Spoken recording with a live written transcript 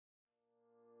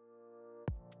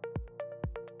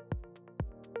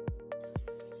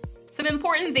Some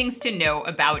important things to know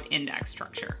about index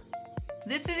structure.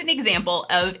 This is an example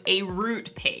of a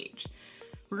root page.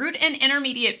 Root and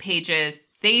intermediate pages,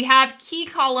 they have key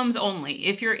columns only.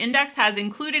 If your index has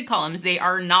included columns, they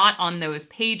are not on those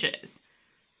pages.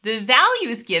 The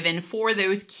values given for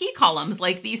those key columns,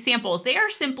 like these samples, they are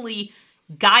simply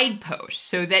guideposts,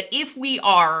 so that if we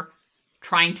are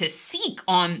trying to seek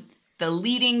on the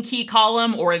leading key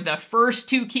column or the first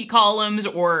two key columns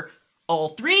or all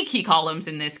three key columns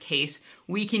in this case,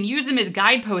 we can use them as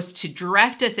guideposts to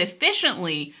direct us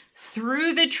efficiently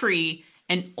through the tree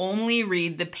and only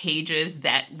read the pages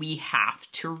that we have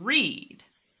to read.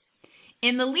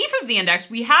 In the leaf of the index,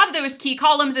 we have those key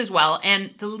columns as well,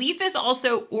 and the leaf is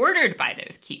also ordered by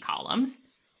those key columns.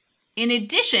 In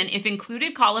addition, if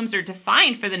included columns are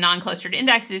defined for the non-clustered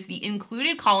indexes, the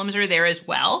included columns are there as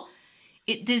well.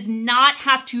 It does not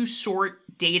have to sort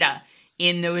data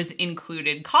in those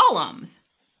included columns.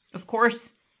 Of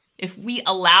course, if we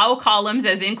allow columns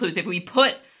as includes, if we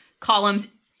put columns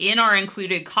in our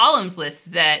included columns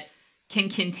list that can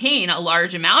contain a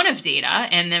large amount of data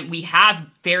and then we have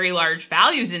very large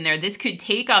values in there, this could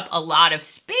take up a lot of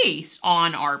space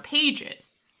on our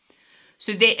pages.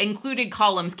 So the included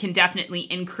columns can definitely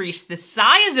increase the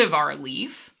size of our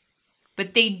leaf,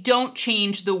 but they don't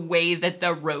change the way that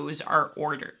the rows are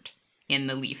ordered in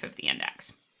the leaf of the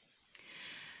index.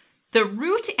 The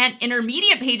root and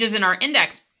intermediate pages in our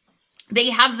index,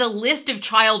 they have the list of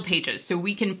child pages, so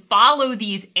we can follow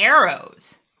these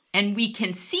arrows and we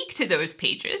can seek to those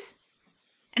pages.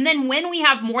 And then when we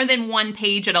have more than one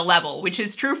page at a level, which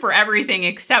is true for everything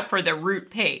except for the root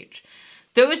page,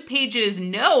 those pages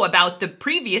know about the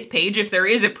previous page, if there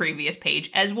is a previous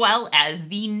page, as well as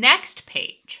the next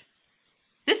page.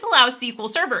 This allows SQL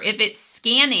Server, if it's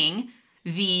scanning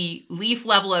the leaf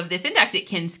level of this index, it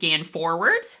can scan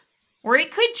forwards, or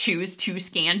it could choose to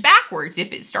scan backwards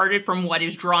if it started from what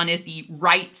is drawn as the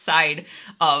right side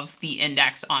of the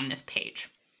index on this page.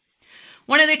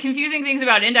 One of the confusing things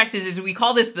about indexes is we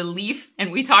call this the leaf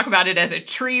and we talk about it as a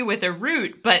tree with a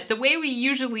root, but the way we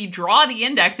usually draw the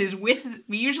index is we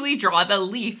usually draw the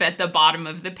leaf at the bottom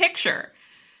of the picture.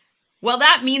 Well,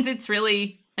 that means it's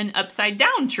really an upside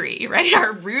down tree, right?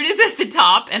 Our root is at the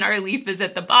top and our leaf is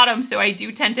at the bottom, so I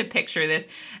do tend to picture this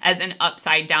as an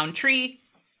upside down tree.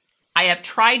 I have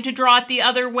tried to draw it the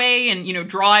other way and,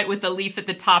 draw it with the leaf at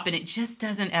the top, and it just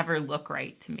doesn't ever look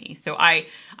right to me. So I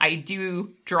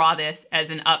do draw this as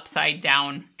an upside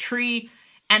down tree.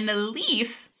 And the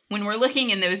leaf, when we're looking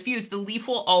in those views, the leaf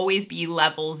will always be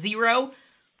level 0.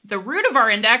 The root of our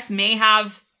index may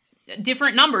have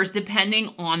different numbers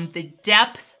depending on the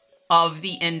depth of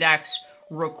the index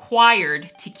required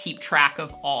to keep track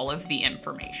of all of the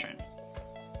information.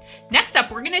 Next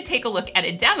up, we're going to take a look at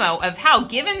a demo of how,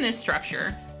 given this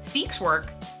structure, seeks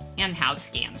work and how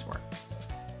scans work.